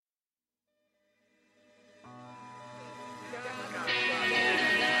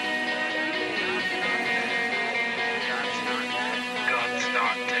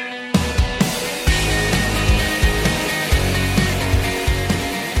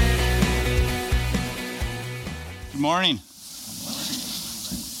morning.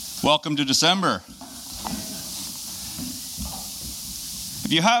 Welcome to December. If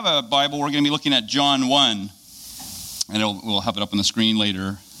you have a Bible, we're going to be looking at John 1, and we'll have it up on the screen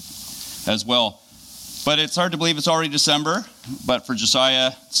later as well. But it's hard to believe it's already December, but for Josiah,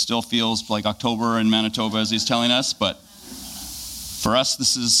 it still feels like October in Manitoba, as he's telling us, but for us,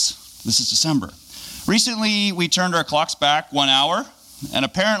 this is December. Recently, we turned our clocks back 1 hour, and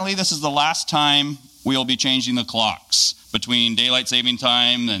apparently this is the last time we'll be changing the clocks between daylight saving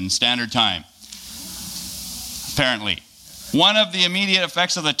time and standard time. Apparently. One of the immediate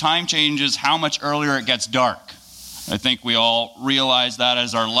effects of the time change is how much earlier it gets dark. I think we all realize that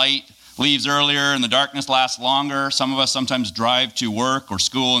as our light leaves earlier and the darkness lasts longer. Some of us sometimes drive to work or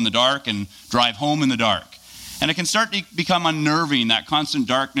school in the dark and drive home in the dark. And it can start to become unnerving. That constant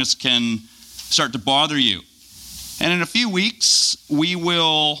darkness can start to bother you. And in a few weeks, we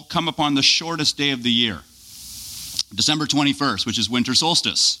will come upon the shortest day of the year, December 21st, which is winter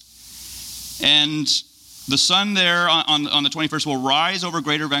solstice. And the sun there on the 21st will rise over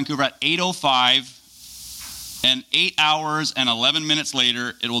Greater Vancouver at 8:05, and 8 hours and 11 minutes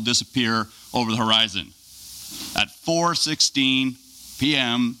later, it will disappear over the horizon. At 4:16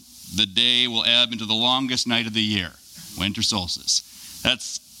 p.m., the day will ebb into the longest night of the year, winter solstice.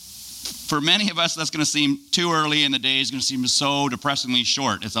 For many of us, that's going to seem too early, and the day is going to seem so depressingly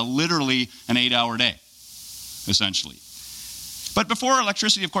short. It's literally an 8-hour day, essentially. But before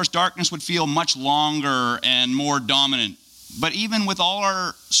electricity, of course, darkness would feel much longer and more dominant. But even with all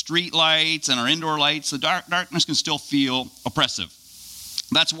our street lights and our indoor lights, the darkness can still feel oppressive.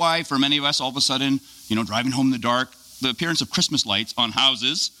 That's why, for many of us, all of a sudden, driving home in the dark, the appearance of Christmas lights on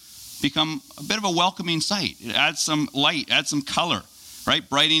houses become a bit of a welcoming sight. It adds some light, adds some color, right?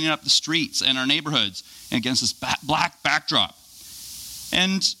 Brightening up the streets and our neighborhoods against this black backdrop.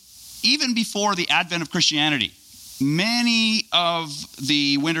 And even before the advent of Christianity, many of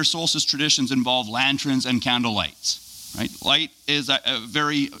the winter solstice traditions involve lanterns and candle lights, right? Light is a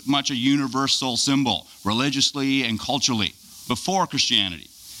very much a universal symbol, religiously and culturally, before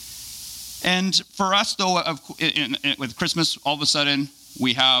Christianity. And for us, though, with Christmas, all of a sudden,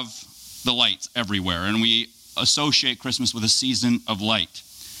 we have the lights everywhere, and we associate Christmas with a season of light.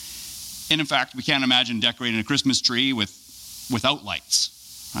 And in fact, we can't imagine decorating a Christmas tree without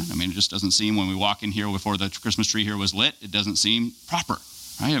lights. Right? I mean, it just doesn't seem, when we walk in here before the Christmas tree here was lit, it doesn't seem proper.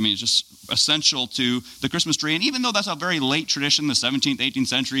 Right? I mean, it's just essential to the Christmas tree. And even though that's a very late tradition, the 17th, 18th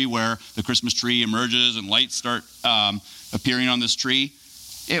century, where the Christmas tree emerges and lights start appearing on this tree,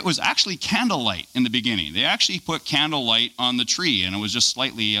 it was actually candlelight in the beginning. They actually put candlelight on the tree, and it was just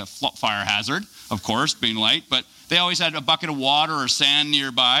slightly a fire hazard, of course, being light, but they always had a bucket of water or sand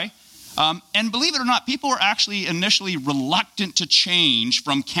nearby. And believe it or not, people were actually initially reluctant to change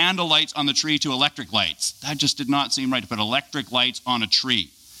from candle lights on the tree to electric lights. That just did not seem right, to put electric lights on a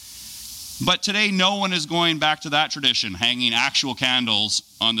tree. But today, no one is going back to that tradition, hanging actual candles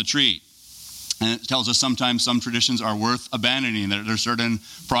on the tree. And it tells us sometimes some traditions are worth abandoning. There's certain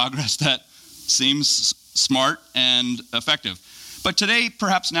progress that seems smart and effective. But today,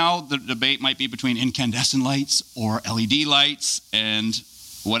 perhaps now, the debate might be between incandescent lights or LED lights, and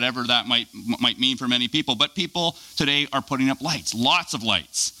whatever that might mean for many people. But people today are putting up lights, lots of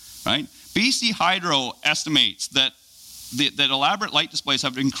lights, right? BC Hydro estimates that elaborate light displays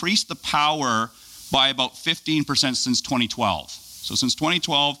have increased the power by about 15% since 2012. So since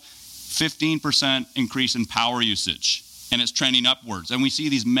 2012, 15% increase in power usage, and it's trending upwards. And we see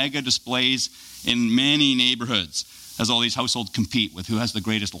these mega displays in many neighborhoods as all these households compete with who has the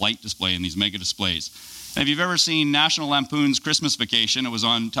greatest light display in these mega displays. And if you've ever seen National Lampoon's Christmas Vacation, it was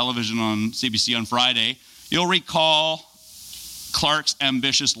on television on CBC on Friday, you'll recall Clark's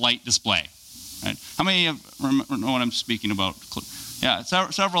ambitious light display. Right? How many know what I'm speaking about? Yeah,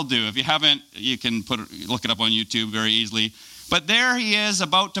 several do. If you haven't, you can look it up on YouTube very easily. But there he is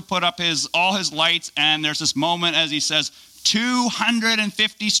about to put up all his lights, and there's this moment as he says,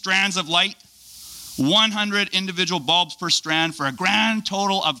 250 strands of light, 100 individual bulbs per strand for a grand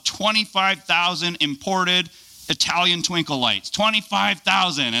total of 25,000 imported Italian twinkle lights.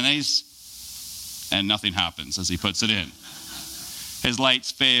 25,000, and nothing happens as he puts it in. His lights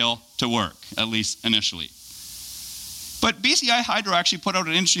fail to work, at least initially. But BCI Hydro actually put out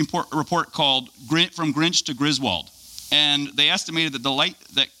an interesting report called From Grinch to Griswold. And they estimated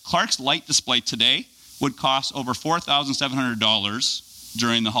that Clark's light display today would cost over $4,700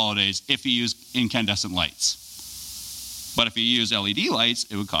 during the holidays if he used incandescent lights. But if he used LED lights,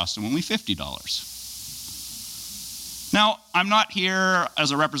 it would cost him only $50. Now, I'm not here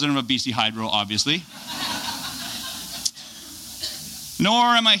as a representative of BC Hydro, obviously.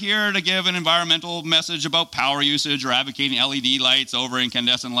 Nor am I here to give an environmental message about power usage or advocating LED lights over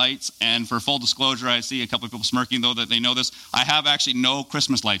incandescent lights. And for full disclosure, I see a couple of people smirking, though, that they know this. I have actually no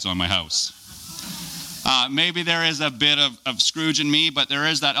Christmas lights on my house. Maybe there is a bit of Scrooge in me, but there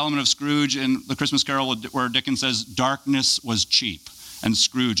is that element of Scrooge in The Christmas Carol where Dickens says, darkness was cheap, and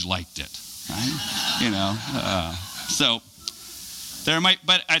Scrooge liked it. Right? So there might,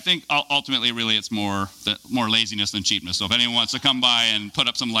 but I think ultimately, really, it's more laziness than cheapness. So if anyone wants to come by and put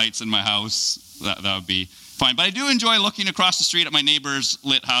up some lights in my house, that would be fine. But I do enjoy looking across the street at my neighbors'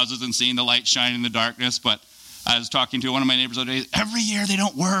 lit houses and seeing the light shine in the darkness. But I was talking to one of my neighbors the other day. Every year they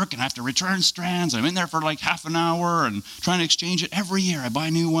don't work, and I have to return strands. I'm in there for like half an hour and trying to exchange it every year. I buy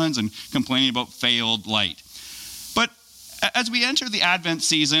new ones and complaining about failed light. But as we enter the Advent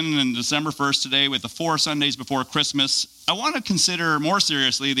season and December 1st today with the 4 Sundays before Christmas, I want to consider more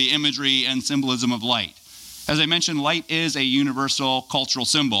seriously the imagery and symbolism of light. As I mentioned, light is a universal cultural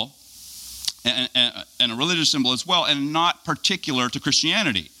symbol and a religious symbol as well, and not particular to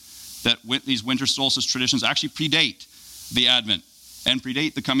Christianity. That these winter solstice traditions actually predate the Advent and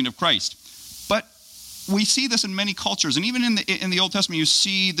predate the coming of Christ. But we see this in many cultures, and even in the Old Testament, you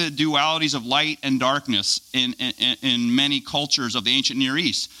see the dualities of light and darkness in many cultures of the ancient Near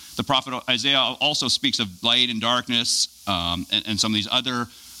East. The prophet Isaiah also speaks of light and darkness, and some of these other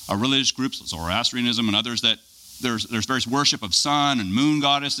religious groups, Zoroastrianism and others, that there's various worship of sun and moon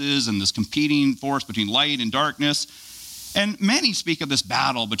goddesses and this competing force between light and darkness. And many speak of this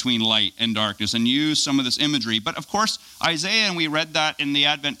battle between light and darkness and use some of this imagery. But of course, Isaiah, and we read that in the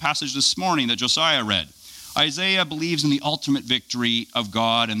Advent passage this morning that Josiah read, Isaiah believes in the ultimate victory of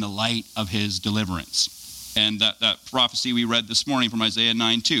God and the light of his deliverance. And that prophecy we read this morning from Isaiah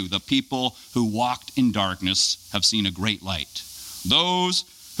 9:2, the people who walked in darkness have seen a great light. Those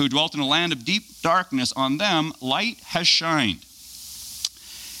who dwelt in a land of deep darkness, on them light has shined.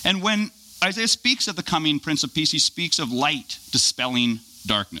 And when Isaiah speaks of the coming Prince of Peace, he speaks of light dispelling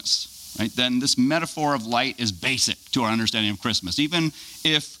darkness. Right? Then this metaphor of light is basic to our understanding of Christmas. Even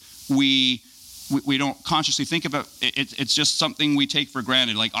if we don't consciously think about it, it's just something we take for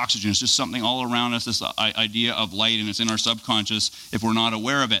granted, like oxygen. It's just something all around us, this idea of light, and it's in our subconscious if we're not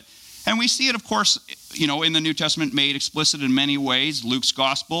aware of it. And we see it, of course, in the New Testament made explicit in many ways. Luke's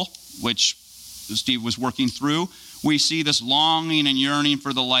gospel, which Steve was working through, we see this longing and yearning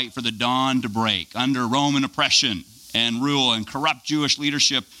for the light, for the dawn to break. Under Roman oppression and rule and corrupt Jewish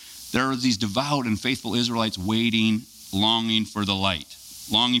leadership, there are these devout and faithful Israelites waiting, longing for the light,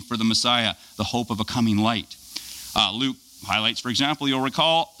 longing for the Messiah, the hope of a coming light. Luke highlights, for example, you'll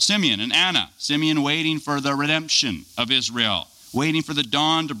recall Simeon and Anna. Simeon waiting for the redemption of Israel, waiting for the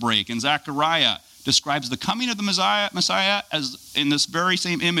dawn to break. And Zechariah describes the coming of the Messiah as in this very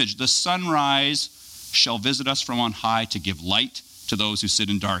same image, the sunrise shall visit us from on high to give light to those who sit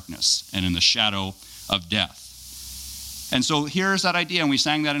in darkness and in the shadow of death. And so here's that idea, and we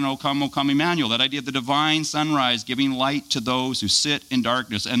sang that in O Come, Emmanuel, that idea of the divine sunrise giving light to those who sit in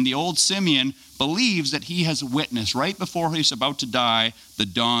darkness. And the old Simeon believes that he has witnessed, right before he's about to die, the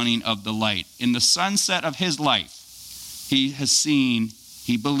dawning of the light. In the sunset of his life, he has seen,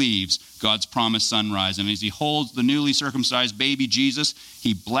 he believes, God's promised sunrise. And as he holds the newly circumcised baby Jesus,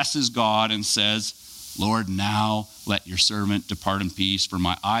 he blesses God and says, Lord, now let your servant depart in peace, for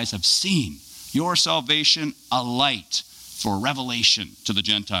my eyes have seen your salvation, a light for revelation to the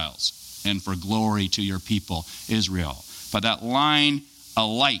Gentiles and for glory to your people, Israel. But that line, a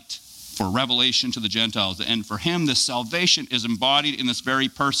light for revelation to the Gentiles. And for him, this salvation is embodied in this very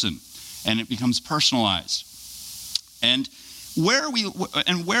person, and it becomes personalized. And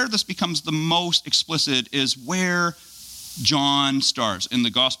where this becomes the most explicit is where John starts, in the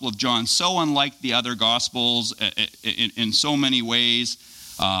Gospel of John. So unlike the other Gospels in so many ways,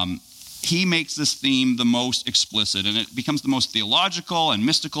 he makes this theme the most explicit, and it becomes the most theological and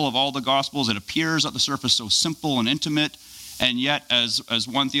mystical of all the Gospels. It appears at the surface so simple and intimate, and yet, as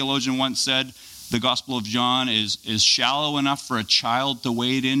one theologian once said, the Gospel of John is shallow enough for a child to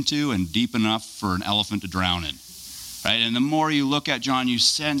wade into and deep enough for an elephant to drown in. Right? And the more you look at John, you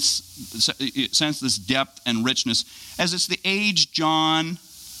sense this depth and richness, as it's the aged John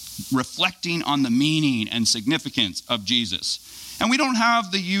reflecting on the meaning and significance of Jesus. And we don't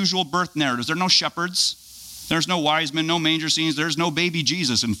have the usual birth narratives. There are no shepherds. There's no wise men, no manger scenes. There's no baby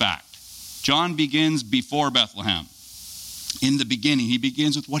Jesus, in fact. John begins before Bethlehem. In the beginning, he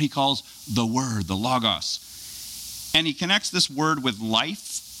begins with what he calls the Word, the Logos. And he connects this word with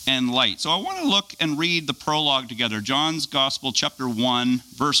life and light. So I want to look and read the prologue together. John's Gospel, chapter 1,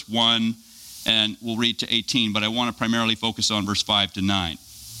 verse 1, and we'll read to 18, but I want to primarily focus on verse 5 to 9.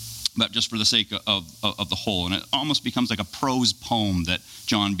 but just for the sake of the whole. And it almost becomes like a prose poem that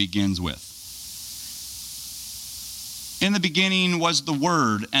John begins with. In the beginning was the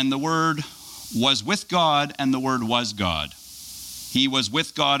Word, and the Word was with God, and the Word was God. He was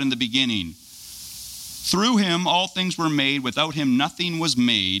with God in the beginning. Through him all things were made. Without him nothing was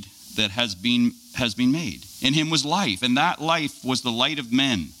made that has been made. In him was life, and that life was the light of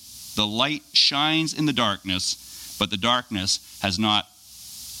men. The light shines in the darkness, but the darkness has not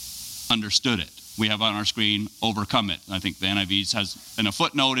understood it. We have on our screen, overcome it. I think the NIV has in a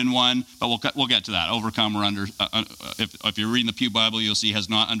footnote in one, but we'll get to that. Overcome or under. If you're reading the Pew Bible, you'll see has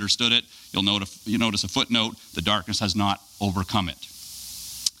not understood it. You'll notice a footnote. The darkness has not overcome it.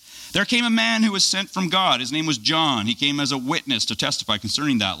 There came a man who was sent from God. His name was John. He came as a witness to testify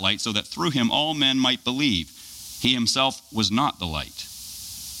concerning that light, so that through him all men might believe. He himself was not the light.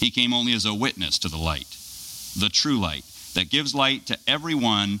 He came only as a witness to the light. The true light that gives light to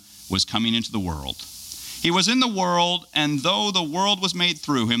everyone was coming into the world. He was in the world, and though the world was made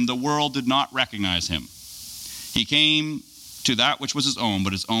through him, the world did not recognize him. He came to that which was his own,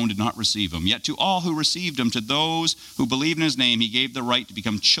 but his own did not receive him. Yet to all who received him, to those who believed in his name, he gave the right to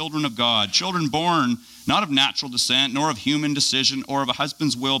become children of God, children born not of natural descent, nor of human decision, or of a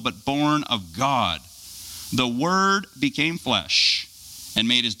husband's will, but born of God. The Word became flesh and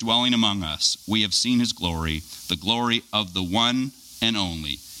made his dwelling among us. We have seen his glory, the glory of the one and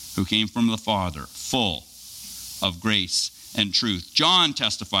only, who came from the Father, full of grace and truth. John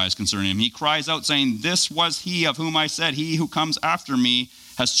testifies concerning him. He cries out, saying, "This was he of whom I said, he who comes after me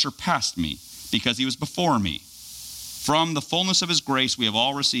has surpassed me, because he was before me. From the fullness of his grace we have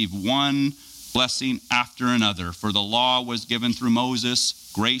all received one blessing after another. For the law was given through Moses,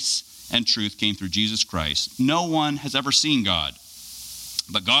 grace and truth came through Jesus Christ. No one has ever seen God,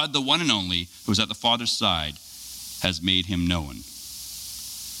 but God, the one and only, who is at the Father's side, has made him known."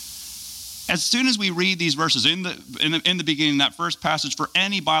 As soon as we read these verses in the beginning, that first passage, for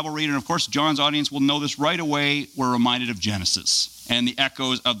any Bible reader, and of course John's audience will know this right away, we're reminded of Genesis and the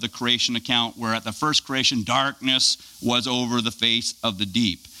echoes of the creation account, where at the first creation, darkness was over the face of the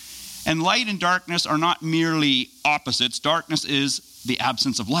deep. And light and darkness are not merely opposites. Darkness is the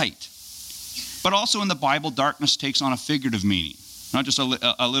absence of light. But also in the Bible, darkness takes on a figurative meaning, not just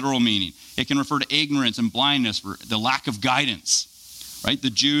a literal meaning. It can refer to ignorance and blindness, for the lack of guidance. Right?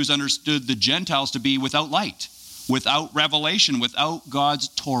 The Jews understood the Gentiles to be without light, without revelation, without God's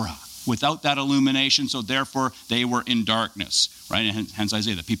Torah, without that illumination, so therefore they were in darkness. Right? And hence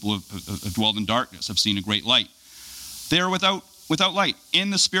Isaiah, the people who have dwelled in darkness have seen a great light. They are without light, in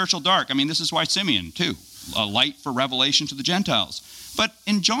the spiritual dark. I mean, this is why Simeon, too, a light for revelation to the Gentiles. But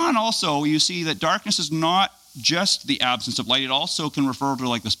in John also, you see that darkness is not just the absence of light. It also can refer to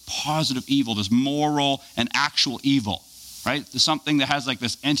like this positive evil, this moral and actual evil. Right? There's something that has like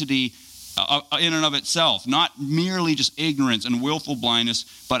this entity in and of itself, not merely just ignorance and willful blindness,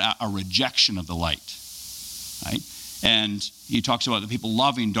 but a rejection of the light. Right? And he talks about the people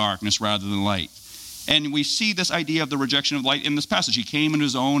loving darkness rather than light. And we see this idea of the rejection of light in this passage. He came into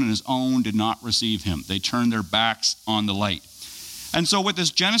his own, and his own did not receive him. They turned their backs on the light. And so with this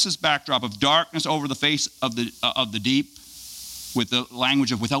Genesis backdrop of darkness over the face of the deep, with the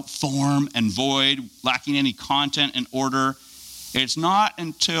language of without form and void, lacking any content and order, it's not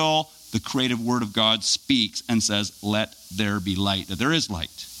until the creative word of God speaks and says, "Let there be light," that there is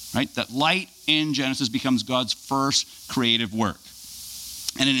light, right? That light in Genesis becomes God's first creative work.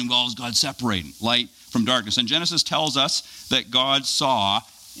 And it involves God separating light from darkness. And Genesis tells us that God saw,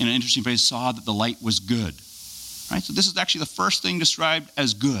 in an interesting phrase, saw that the light was good. Right? So this is actually the first thing described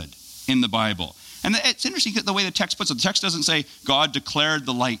as good in the Bible. And it's interesting the way the text puts it. The text doesn't say God declared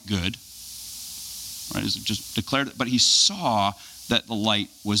the light good. Right? It just declared it, but he saw that the light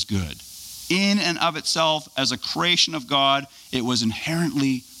was good. In and of itself, as a creation of God, it was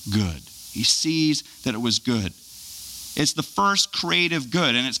inherently good. He sees that it was good. It's the first creative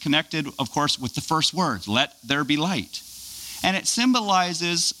good, and it's connected, of course, with the first words, "Let there be light." And it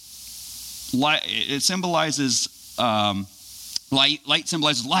symbolizes light. Light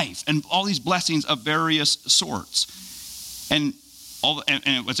symbolizes life and all these blessings of various sorts. And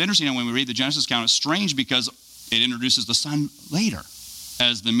what's interesting when we read the Genesis account, it's strange because it introduces the sun later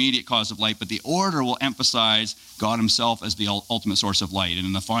as the immediate cause of light, but the order will emphasize God himself as the ultimate source of light. And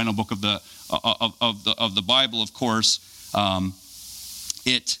in the final book of the Bible, of course,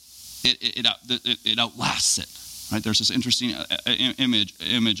 it outlasts it. Right? There's this interesting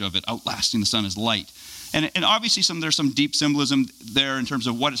image of it outlasting the sun as light. And obviously there's some deep symbolism there in terms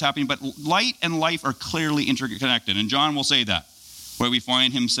of what is happening, but light and life are clearly interconnected. And John will say that, where we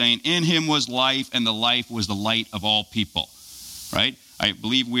find him saying, "In him was life, and the life was the light of all people." Right? I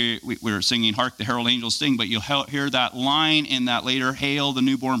believe we're singing Hark the Herald Angels Sing, but you'll hear that line in that later, Hail the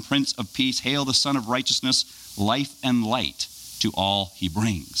newborn Prince of Peace, hail the Son of Righteousness, life and light to all he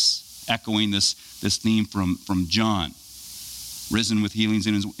brings. Echoing this theme from John, risen with healings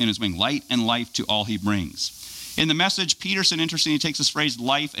in his wing, light and life to all he brings. In the Message, Peterson, interestingly, takes this phrase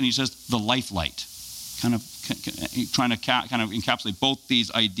life and he says the life light, kind of trying to kind of encapsulate both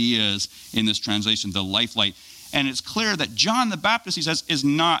these ideas in this translation, the life light. And it's clear that John the Baptist, he says, is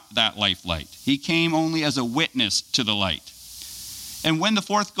not that life light. He came only as a witness to the light. And when the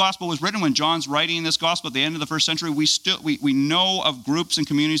fourth gospel was written, when John's writing this gospel at the end of the first century, we know of groups and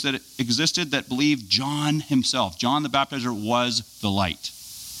communities that existed that believed John himself, John the Baptizer, was the light,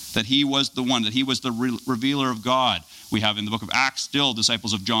 that he was the one, that he was the revealer of God. We have in the book of Acts still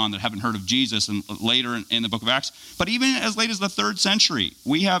disciples of John that haven't heard of Jesus, and later in the book of Acts. But even as late as the 3rd century,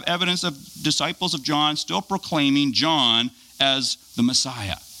 we have evidence of disciples of John still proclaiming John as the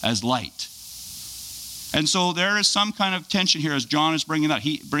Messiah, as light. And so there is some kind of tension here as John is bringing that.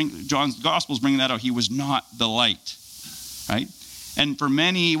 John's gospel is bringing that out. He was not the light, right? And for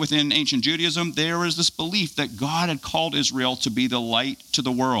many within ancient Judaism, there was this belief that God had called Israel to be the light to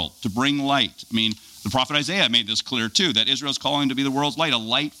the world, to bring light. I mean, the prophet Isaiah made this clear too, that Israel's calling to be the world's light, a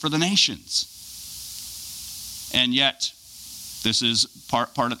light for the nations. And yet, this is part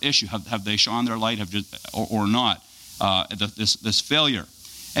of the issue. Have they shone their light or not? This failure.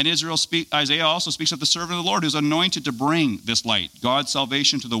 And Isaiah also speaks of the servant of the Lord who's anointed to bring this light, God's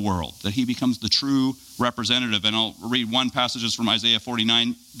salvation to the world, that he becomes the true representative. And I'll read one passage from Isaiah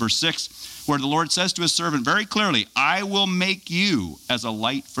 49, verse 6, where the Lord says to his servant very clearly, I will make you as a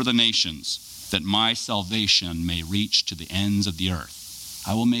light for the nations, that my salvation may reach to the ends of the earth.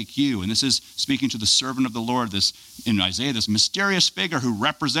 I will make you. And this is speaking to the servant of the Lord, in Isaiah, this mysterious figure who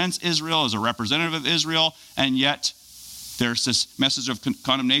represents Israel as a representative of Israel, and yet there's this message of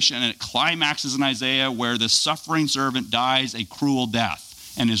condemnation, and it climaxes in Isaiah where the suffering servant dies a cruel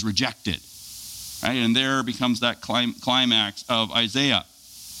death and is rejected. Right? And there becomes that climax of Isaiah.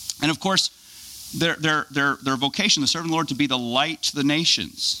 And of course, their vocation, the servant of the Lord, to be the light to the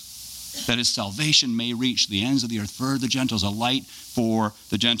nations, that his salvation may reach the ends of the earth for the Gentiles, a light for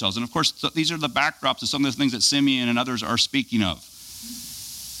the Gentiles. And of course, these are the backdrops of some of the things that Simeon and others are speaking of.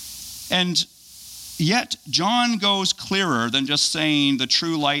 And yet, John goes clearer than just saying the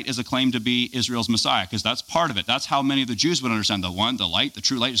true light is a claim to be Israel's Messiah, because that's part of it. That's how many of the Jews would understand the light, the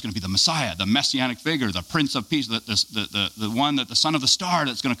true light is going to be the Messiah, the messianic figure, the Prince of Peace, the one, that the son of the star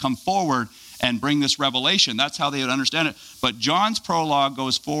that's going to come forward and bring this revelation. That's how they would understand it. But John's prologue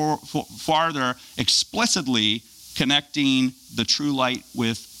goes farther, explicitly connecting the true light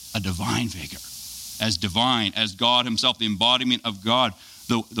with a divine figure, as divine, as God himself, the embodiment of God.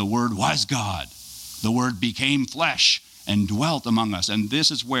 The Word was God. The Word became flesh and dwelt among us. And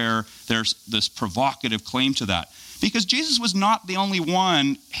this is where there's this provocative claim to that. Because Jesus was not the only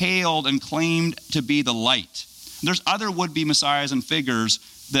one hailed and claimed to be the light. There's other would-be messiahs and figures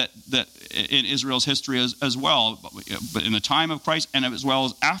that in Israel's history as well, but in the time of Christ and as well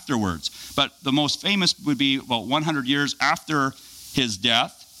as afterwards. But the most famous would be about 100 years after his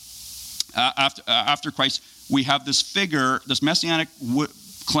death, after Christ, we have this figure, this messianic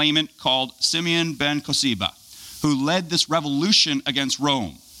claimant called Simeon ben Kosiba, who led this revolution against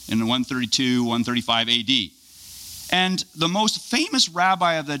Rome in 132, 135 AD. And the most famous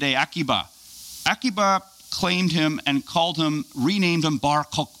rabbi of the day, Akiba claimed him and renamed him Bar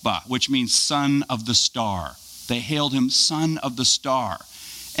Kokhba, which means son of the star. They hailed him son of the star.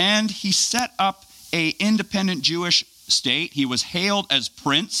 And he set up an independent Jewish state. He was hailed as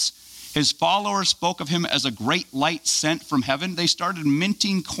prince. His followers spoke of him as a great light sent from heaven. They started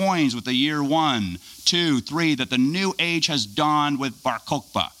minting coins with the year 1, 2, 3, that the new age has dawned with Bar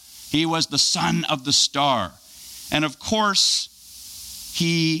Kokhba. He was the son of the star. And of course,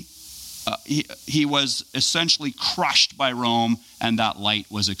 he was essentially crushed by Rome, and that light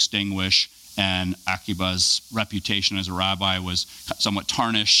was extinguished, and Akiba's reputation as a rabbi was somewhat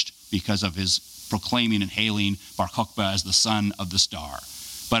tarnished because of his proclaiming and hailing Bar Kokhba as the son of the star.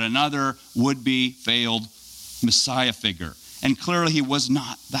 But another would-be failed Messiah figure. And clearly he was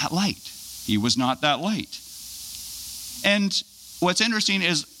not that light. He was not that light. And what's interesting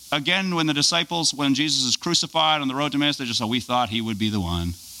is, again, when Jesus is crucified on the road to Emmaus, they just said, we thought he would be the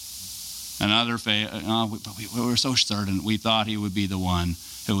one. Another we were so certain. We thought he would be the one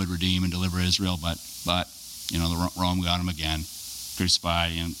who would redeem and deliver Israel, but the Rome got him again,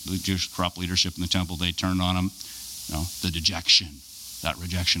 crucified. The Jewish corrupt leadership in the temple, they turned on him. The dejection, that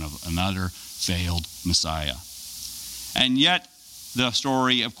rejection of another failed Messiah. And yet, the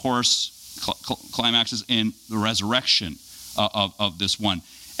story, of course, climaxes in the resurrection, of this one.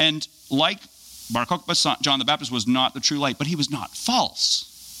 And like Bar Kokhba, John the Baptist was not the true light, but he was not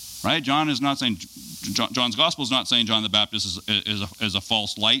false, right? John's gospel is not saying John the Baptist is a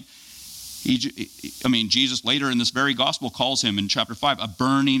false light. Jesus later in this very gospel calls him in chapter 5 a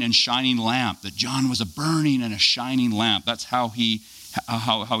burning and shining lamp, that John was a burning and a shining lamp. That's how he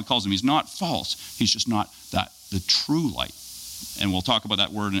calls him. He's not false. He's just not the true light. And we'll talk about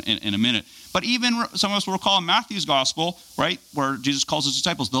that word in a minute. But even some of us will recall in Matthew's gospel, right, where Jesus calls his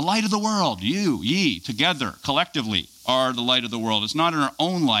disciples, the light of the world. Ye, together, collectively, are the light of the world. It's not in our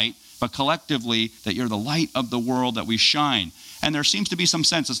own light, but collectively that you're the light of the world, that we shine. And there seems to be some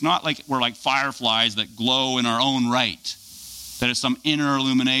sense. It's not like we're like fireflies that glow in our own right, that it's some inner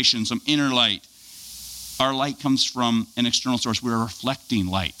illumination, some inner light. Our light comes from an external source. We're reflecting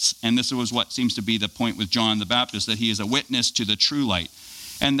lights. And this was what seems to be the point with John the Baptist, that he is a witness to the true light.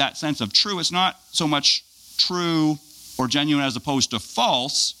 And that sense of true, it's not so much true or genuine as opposed to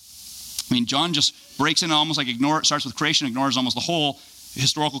false. John just breaks in almost like starts with creation, ignores almost the whole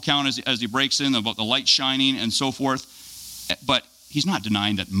historical account as he breaks in about the light shining and so forth. But he's not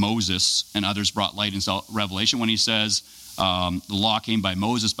denying that Moses and others brought light in Revelation when he says the law came by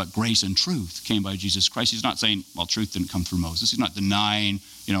Moses, but grace and truth came by Jesus Christ. He's not saying, well, truth didn't come through Moses. He's not denying,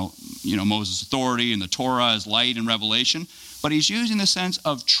 Moses' authority and the Torah as light in Revelation. But he's using the sense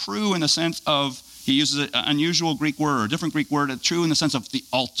of true in the sense of, he uses an unusual Greek word or a different Greek word, true in the sense of the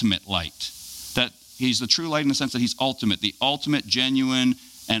ultimate light. That he's the true light in the sense that he's ultimate, the ultimate, genuine,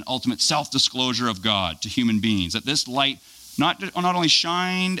 and ultimate self-disclosure of God to human beings. That this light not only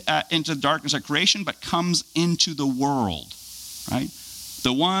shined into darkness at creation, but comes into the world, right?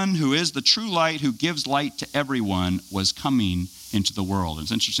 The one who is the true light, who gives light to everyone, was coming into the world.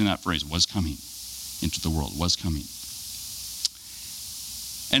 It's interesting, that phrase, was coming into the world, was coming.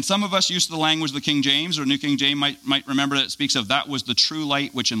 And some of us use the language of the King James or New King James might remember that it speaks of that was the true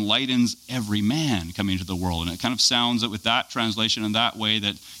light which enlightens every man coming into the world. And it kind of sounds that with that translation in that way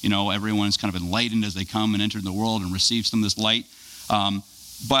that, everyone is kind of enlightened as they come and enter the world and receive some of this light.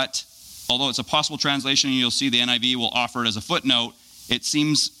 But although it's a possible translation, and you'll see the NIV will offer it as a footnote, it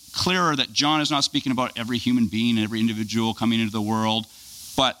seems clearer that John is not speaking about every human being, every individual coming into the world,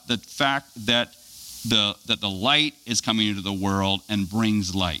 but the fact that the light is coming into the world and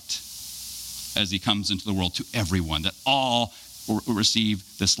brings light as he comes into the world to everyone, that all will receive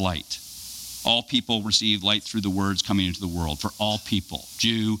this light. All people receive light through the words coming into the world, for all people,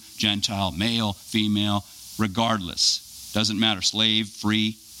 Jew, Gentile, male, female, regardless. Doesn't matter, slave,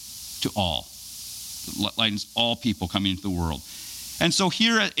 free, to all. The light is all people coming into the world. And so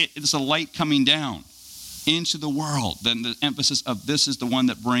here it's a light coming down into the world. Then the emphasis of this is the one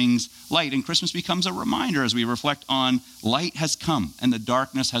that brings light. And Christmas becomes a reminder as we reflect on light has come and the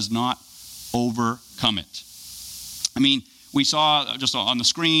darkness has not overcome it. We saw just on the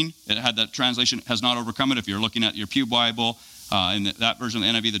screen, it had that translation, has not overcome it. If you're looking at your Pew Bible, in that version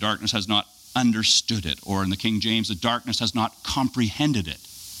of the NIV, the darkness has not understood it. Or in the King James, the darkness has not comprehended it.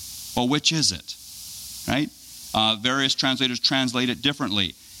 Well, which is it? Right? Various translators translate it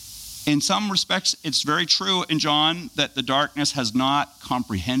differently. In some respects, it's very true in John that the darkness has not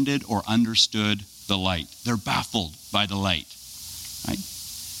comprehended or understood the light. They're baffled by the light. Right?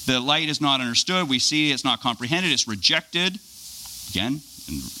 The light is not understood. We see it's not comprehended. It's rejected. Again,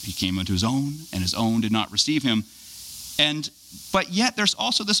 and he came unto his own, and his own did not receive him. But yet there's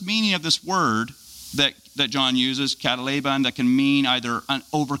also this meaning of this word that John uses, kataleban, that can mean either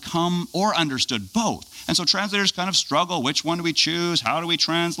overcome or understood, both. And so translators kind of struggle. Which one do we choose? How do we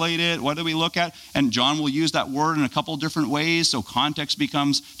translate it? What do we look at? And John will use that word in a couple different ways, so context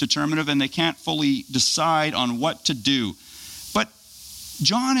becomes determinative, and they can't fully decide on what to do. But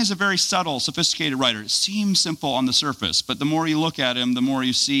John is a very subtle, sophisticated writer. It seems simple on the surface, but the more you look at him, the more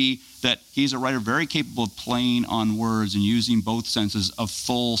you see that he's a writer very capable of playing on words and using both senses of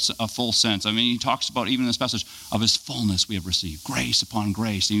full sense. He talks about, even in this passage, of his fullness we have received, grace upon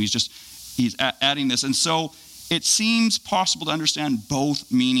grace. And he's adding this. And so it seems possible to understand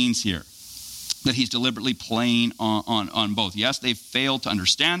both meanings here, that he's deliberately playing on both. Yes, they've failed to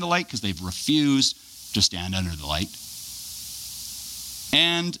understand the light because they've refused to stand under the light.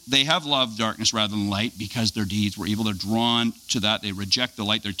 And they have loved darkness rather than light because their deeds were evil. They're drawn to that. They reject the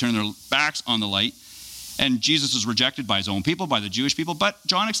light. They turn their backs on the light. And Jesus is rejected by his own people, by the Jewish people. But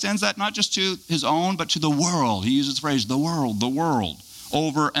John extends that not just to his own, but to the world. He uses the phrase, the world,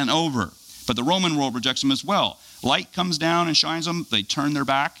 over and over. But the Roman world rejects him as well. Light comes down and shines them. They turn their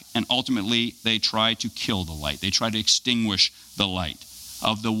back, and ultimately they try to kill the light. They try to extinguish the light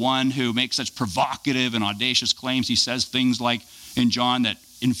of the one who makes such provocative and audacious claims. He says things like in John that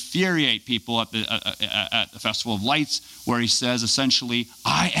infuriate people at the Festival of Lights, where he says essentially,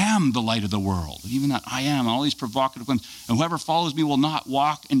 I am the light of the world. Even that I am, all these provocative claims. And whoever follows me will not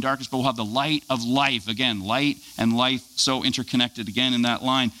walk in darkness, but will have the light of life. Again, light and life so interconnected again in that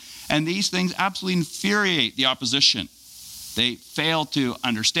line. And these things absolutely infuriate the opposition. They fail to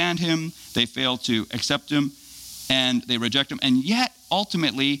understand him, they fail to accept him, and they reject him. And yet,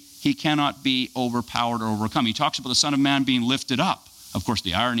 ultimately, he cannot be overpowered or overcome. He talks about the Son of Man being lifted up. Of course,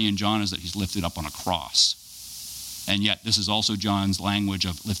 the irony in John is that he's lifted up on a cross. And yet, this is also John's language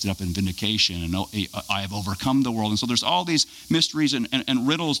of lifted up in vindication, and I have overcome the world. And so there's all these mysteries and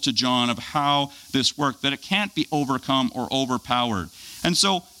riddles to John of how this worked, that it can't be overcome or overpowered. And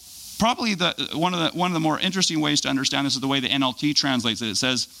so probably one of the more interesting ways to understand this is the way the NLT translates it. It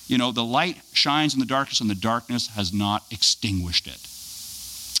says, the light shines in the darkness, and the darkness has not extinguished it.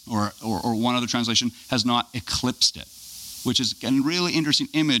 Or one other translation, has not eclipsed it, which is a really interesting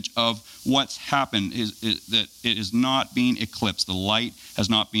image of what's happened, is that it is not being eclipsed. The light has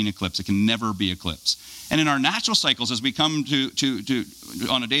not been eclipsed. It can never be eclipsed. And in our natural cycles, as we come to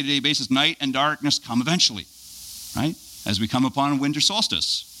on a day-to-day basis, night and darkness come eventually, right? As we come upon winter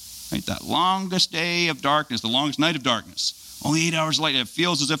solstice, right? That longest day of darkness, the longest night of darkness, only 8 hours of light. It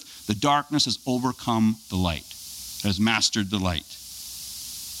feels as if the darkness has overcome the light, has mastered the light.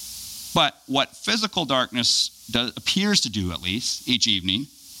 But what physical darkness appears to do, at least, each evening,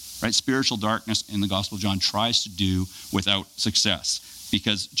 right? Spiritual darkness in the Gospel of John tries to do without success,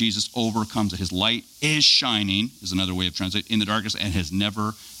 because Jesus overcomes it. His light is shining, is another way of translating, in the darkness, and has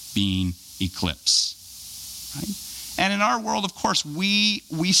never been eclipsed, right? And in our world, of course, we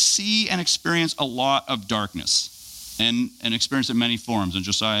see and experience a lot of darkness. And experience it in many forms, and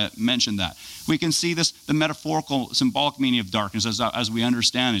Josiah mentioned that. We can see this, the metaphorical, symbolic meaning of darkness as we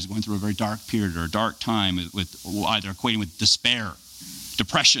understand he's going through a very dark period or a dark time, with either equating with despair,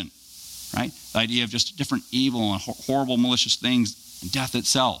 depression, right? The idea of just different evil and horrible, malicious things, and death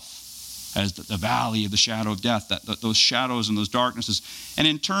itself as the valley of the shadow of death, those shadows and those darknesses. And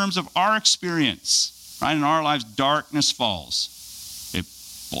in terms of our experience, right, in our lives, darkness falls.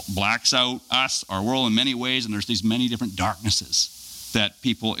 Blacks out us, our world, in many ways, and there's these many different darknesses that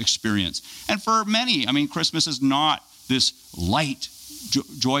people experience. And for many, Christmas is not this light,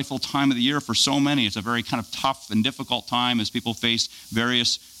 joyful time of the year for so many. It's a very kind of tough and difficult time as people face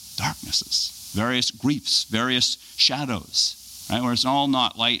various darknesses, various griefs, various shadows, right? Where it's all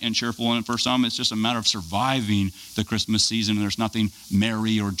not light and cheerful, and for some it's just a matter of surviving the Christmas season, and there's nothing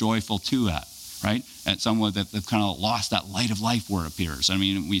merry or joyful to that. Right? And someone that they've kind of lost that light of life where it appears.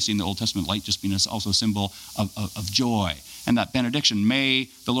 We see in the Old Testament light just being also a symbol of joy. And that benediction, may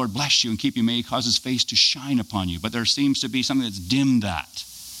the Lord bless you and keep you, may he cause his face to shine upon you. But there seems to be something that's dimmed that,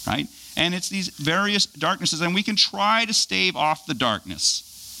 right? And it's these various darknesses, and we can try to stave off the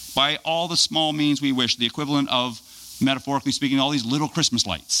darkness by all the small means we wish, the equivalent of, metaphorically speaking, all these little Christmas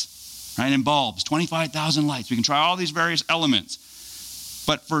lights, right? And bulbs, 25,000 lights. We can try all these various elements.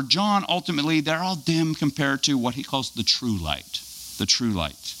 But for John, ultimately, they're all dim compared to what he calls the true light,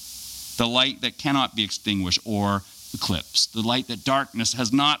 the light that cannot be extinguished or eclipsed, the light that darkness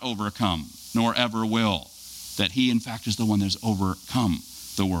has not overcome, nor ever will, that he, in fact, is the one that has overcome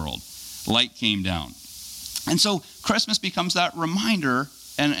the world. Light came down. And so Christmas becomes that reminder,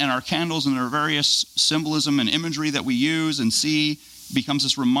 and our candles and our various symbolism and imagery that we use and see becomes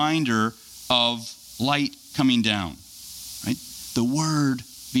this reminder of light coming down, right? The Word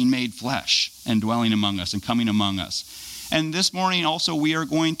being made flesh and dwelling among us and coming among us. And this morning also we are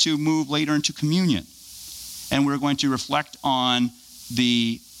going to move later into communion. And we're going to reflect on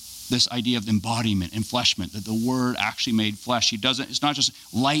this idea of embodiment, enfleshment, that the Word actually made flesh. It's not just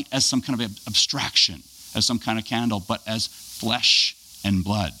light as some kind of abstraction, as some kind of candle, but as flesh and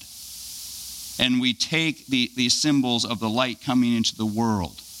blood. And we take these symbols of the light coming into the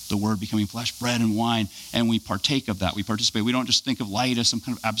world, the Word becoming flesh, bread, and wine, and we partake of that. We participate. We don't just think of light as some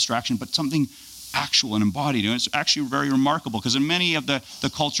kind of abstraction, but something actual and embodied. And it's actually very remarkable, because in many of the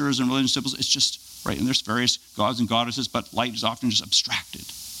cultures and religious symbols, it's just, right, and there's various gods and goddesses, but light is often just abstracted.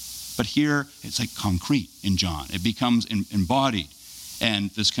 But here, it's like concrete in John. It becomes embodied, and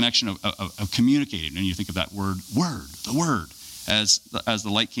this connection of communicating. And you think of that word, the Word, as the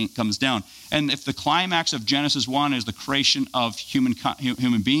light comes down. And if the climax of Genesis 1 is the creation of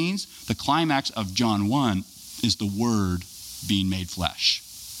human beings, the climax of John 1 is the Word being made flesh,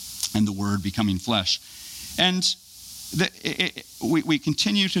 and the Word becoming flesh. And we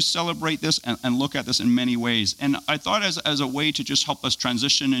continue to celebrate this and look at this in many ways. And I thought as a way to just help us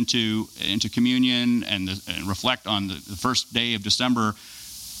transition into communion and reflect on the first day of December,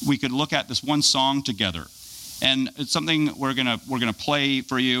 we could look at this one song together. And it's something we're gonna play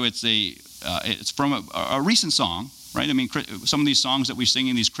for you. It's from a recent song, right? I mean, some of these songs that we sing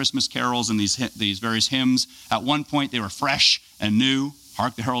in these Christmas carols and these various hymns, at one point they were fresh and new.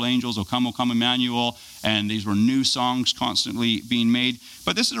 Hark the Herald Angels, O come, Emmanuel. And these were new songs constantly being made.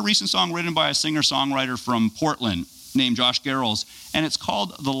 But this is a recent song written by a singer-songwriter from Portland named Josh Garrels, and it's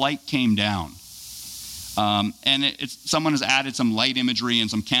called The Light Came Down. And someone has added some light imagery and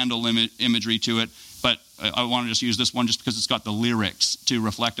some candle imagery to it, but I want to just use this one just because it's got the lyrics to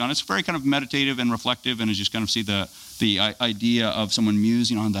reflect on. It's very kind of meditative and reflective, and as you just kind of see the idea of someone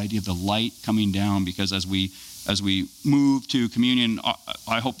musing on the idea of the light coming down, because as we move to communion,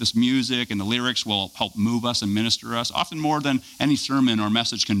 I hope this music and the lyrics will help move us and minister us, often more than any sermon or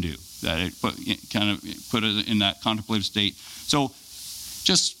message can do, that it put it in that contemplative state. So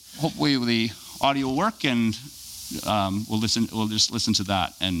just hopefully the audio will work, and we'll just listen to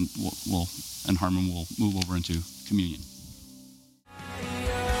that, and Harmon will move over into communion.